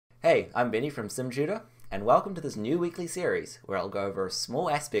Hey, I'm Benny from SimTutor, and welcome to this new weekly series where I'll go over a small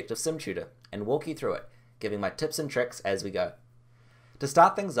aspect of SimTutor and walk you through it, giving my tips and tricks as we go. To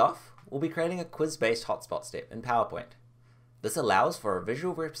start things off, we'll be creating a quiz-based hotspot step in PowerPoint. This allows for a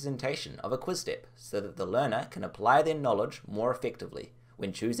visual representation of a quiz step so that the learner can apply their knowledge more effectively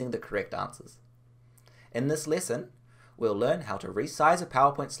when choosing the correct answers. In this lesson, we'll learn how to resize a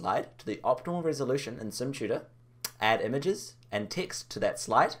PowerPoint slide to the optimal resolution in SimTutor, add images and text to that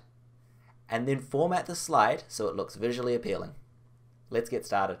slide, and then format the slide so it looks visually appealing. Let's get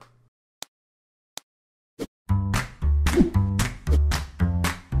started.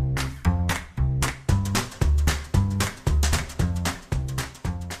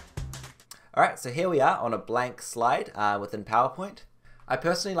 Alright, so here we are on a blank slide within PowerPoint. I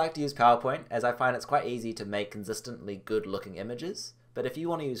personally like to use PowerPoint as I find it's quite easy to make consistently good looking images, but if you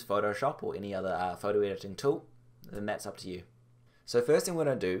want to use Photoshop or any other photo editing tool, then that's up to you. So first thing we're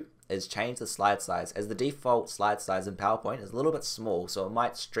going to do is change the slide size, as the default slide size in PowerPoint is a little bit small, so it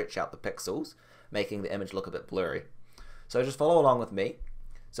might stretch out the pixels, making the image look a bit blurry. So just follow along with me.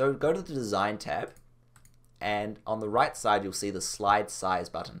 So go to the Design tab, and on the right side you'll see the Slide Size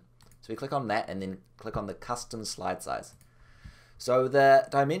button. So we click on that and then click on the Custom Slide Size. So the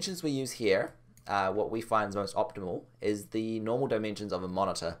dimensions we use here, what we find is most optimal, is the normal dimensions of a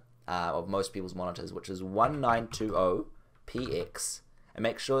monitor, of most people's monitors, which is 1920 px, and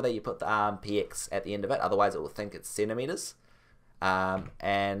make sure that you put the px at the end of it, otherwise it will think it's centimeters,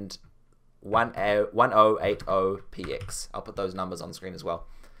 and 1080 px. I'll put those numbers on the screen as well.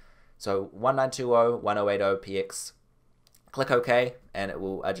 So 1920 1080 px, click OK, and it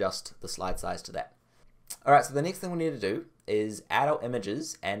will adjust the slide size to that. Alright, so the next thing we need to do is add our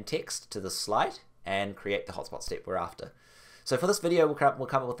images and text to the slide and create the hotspot step we're after. So for this video, we'll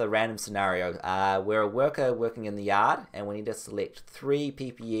come up with a random scenario. We're a worker working in the yard, and we need to select 3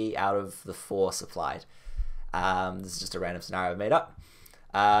 PPE out of the 4 supplied. This is just a random scenario I've made up.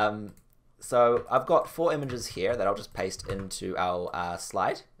 So I've got 4 images here that I'll just paste into our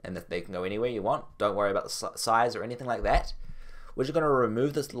slide, and that they can go anywhere you want. Don't worry about the size or anything like that. We're just going to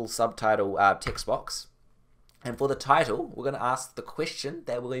remove this little subtitle text box. And for the title, we're going to ask the question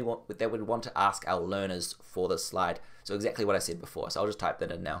that we would want to ask our learners for this slide. So exactly what I said before. So I'll just type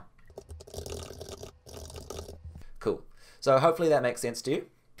that in now. Cool. So hopefully that makes sense to you.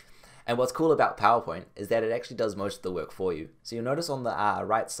 And what's cool about PowerPoint is that it actually does most of the work for you. So you'll notice on the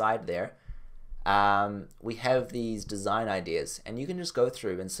right side there, we have these design ideas, and you can just go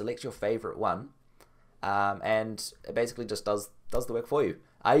through and select your favorite one, and it basically just does the work for you.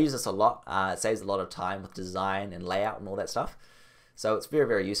 I use this a lot. It saves a lot of time with design and layout and all that stuff. So it's very,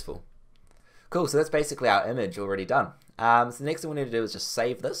 very useful. Cool, so that's basically our image already done. So the next thing we need to do is just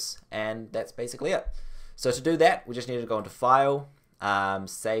save this, and that's basically it. So to do that, we just need to go into File,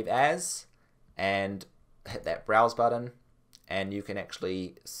 Save As, and hit that Browse button, and you can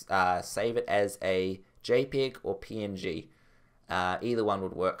actually save it as a JPEG or PNG. Either one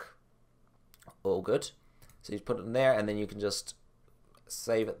would work. All good. So you put it in there, and then you can just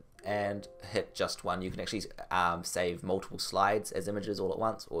save it and hit just one. You can actually save multiple slides as images all at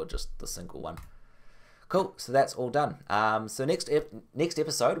once, or just the single one. Cool, so that's all done. So next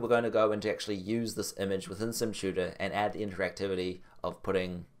episode, we're going to go and actually use this image within SimTutor and add the interactivity of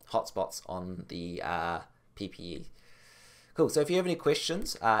putting hotspots on the PPE. Cool, so if you have any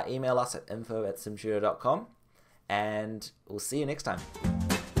questions, email us at info@simtutor.com, and we'll see you next time.